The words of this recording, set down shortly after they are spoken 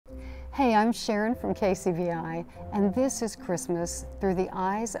Hey, I'm Sharon from KCBI, and this is Christmas through the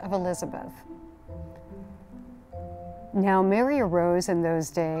eyes of Elizabeth. Now Mary arose in those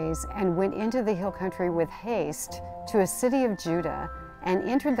days and went into the hill country with haste to a city of Judah, and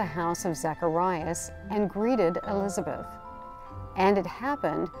entered the house of Zacharias and greeted Elizabeth. And it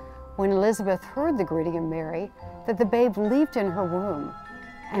happened, when Elizabeth heard the greeting of Mary, that the babe leaped in her womb,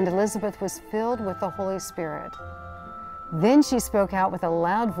 and Elizabeth was filled with the Holy Spirit. Then she spoke out with a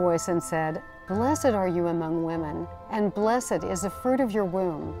loud voice and said, "Blessed are you among women, and blessed is the fruit of your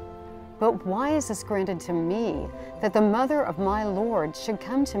womb. But why is this granted to me, that the mother of my Lord should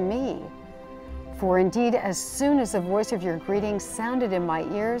come to me? For indeed, as soon as the voice of your greeting sounded in my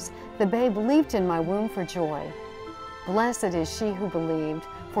ears, the babe leaped in my womb for joy. Blessed is she who believed,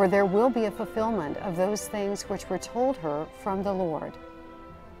 for there will be a fulfillment of those things which were told her from the Lord."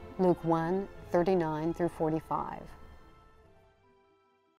 Luke 1:39 through 45.